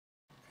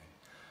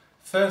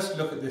first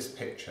look at this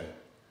picture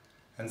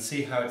and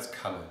see how it's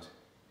coloured.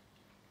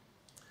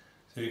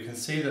 So you can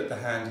see that the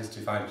hand is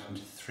divided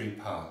into 3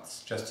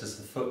 parts, just as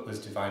the foot was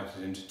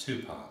divided into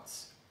 2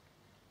 parts.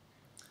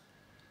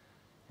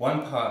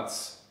 One part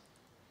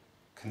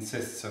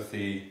consists of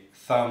the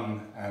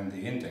thumb and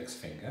the index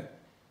finger.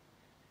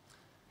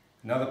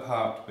 Another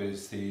part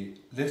is the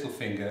little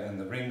finger and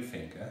the ring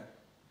finger.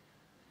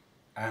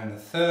 And the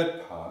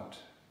third part,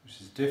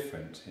 which is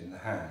different in the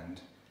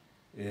hand,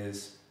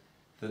 is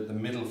that the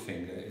middle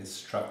finger is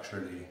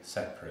structurally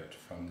separate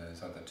from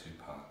those other 2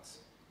 parts.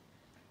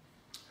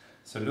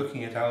 So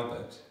looking at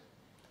Albert,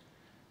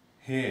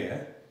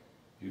 here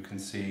you can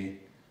see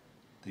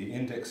the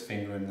index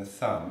finger and the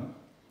thumb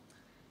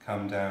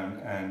come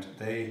down and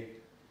they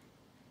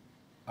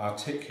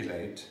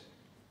articulate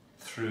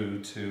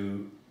through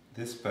to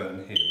this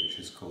bone here, which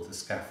is called the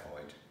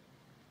scaphoid.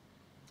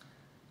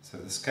 So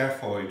the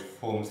scaphoid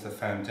forms the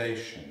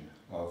foundation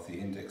of the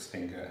index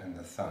finger and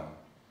the thumb.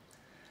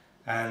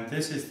 And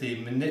this is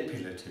the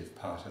manipulative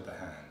part of the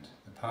hand,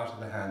 the part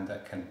of the hand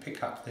that can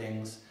pick up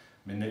things,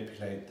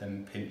 manipulate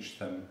them, pinch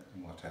them,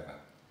 and whatever.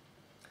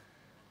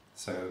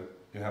 So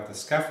you have the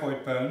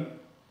scaphoid bone,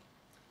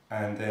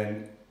 and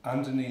then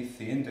underneath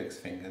the index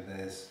finger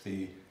there's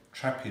the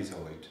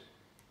trapezoid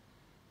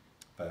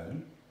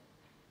bone,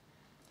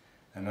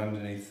 and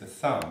underneath the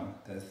thumb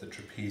there's the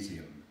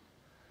trapezium.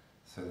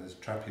 So there's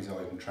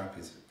trapezoid and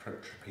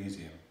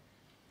trapezium,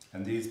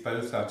 and these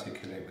both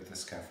articulate with the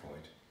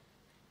scaphoid.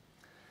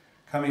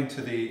 Coming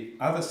to the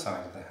other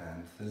side of the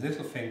hand, the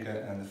little finger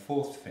and the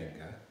 4th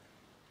finger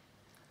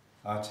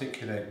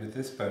articulate with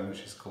this bone, which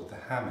is called the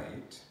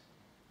hamate,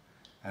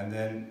 and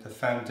then the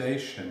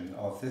foundation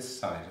of this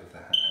side of the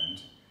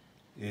hand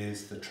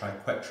is the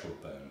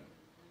triquetral bone.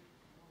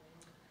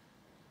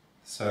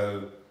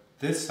 So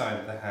this side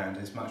of the hand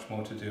is much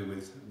more to do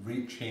with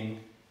reaching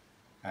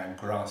and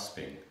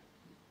grasping.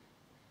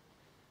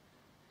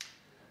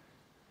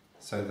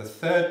 So the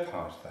third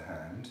part of the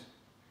hand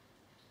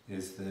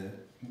is the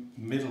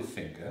middle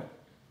finger,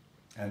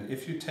 and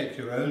if you take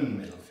your own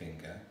middle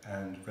finger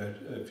and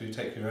if you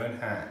take your own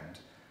hand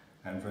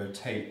and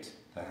rotate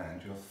the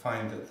hand, you'll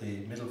find that the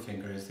middle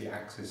finger is the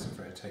axis of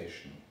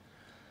rotation.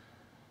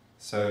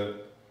 So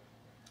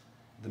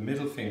the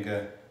middle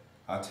finger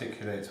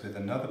articulates with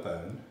another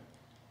bone,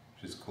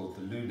 which is called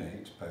the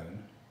lunate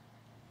bone,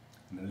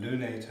 and the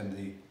lunate and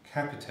the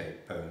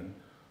capitate bone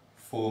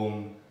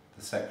form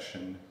the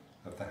section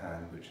of the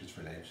hand which is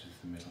related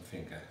to the middle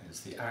finger. It's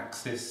the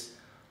axis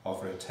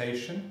of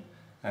rotation,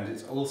 and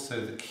it's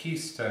also the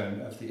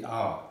keystone of the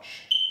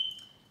arch.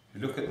 If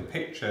you look at the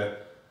picture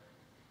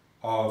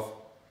of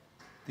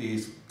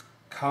these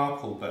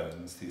carpal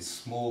bones, these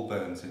small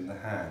bones in the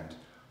hand,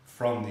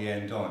 from the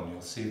end on,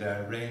 you'll see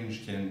they're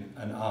arranged in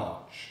an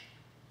arch.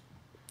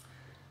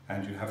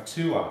 And you have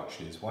 2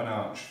 arches, one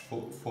arch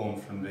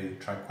formed from the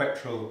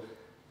triquetral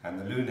and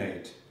the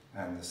lunate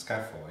and the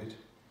scaphoid,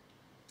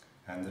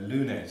 and the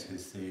lunate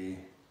is the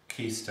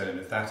keystone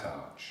of that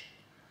arch.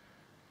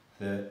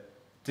 The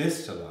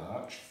distal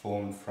arch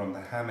formed from the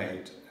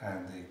hamate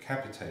and the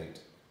capitate,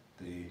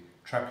 the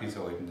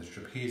trapezoid and the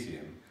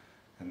trapezium,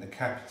 and the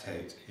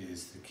capitate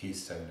is the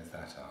keystone of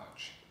that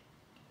arch.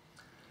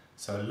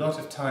 So a lot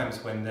of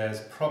times when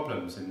there's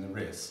problems in the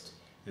wrist,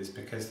 it's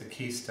because the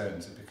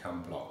keystones have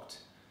become blocked.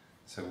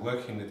 So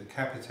working with the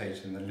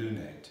capitate and the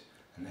lunate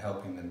and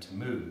helping them to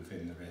move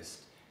in the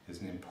wrist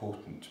is an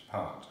important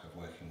part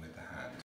of working with the hand.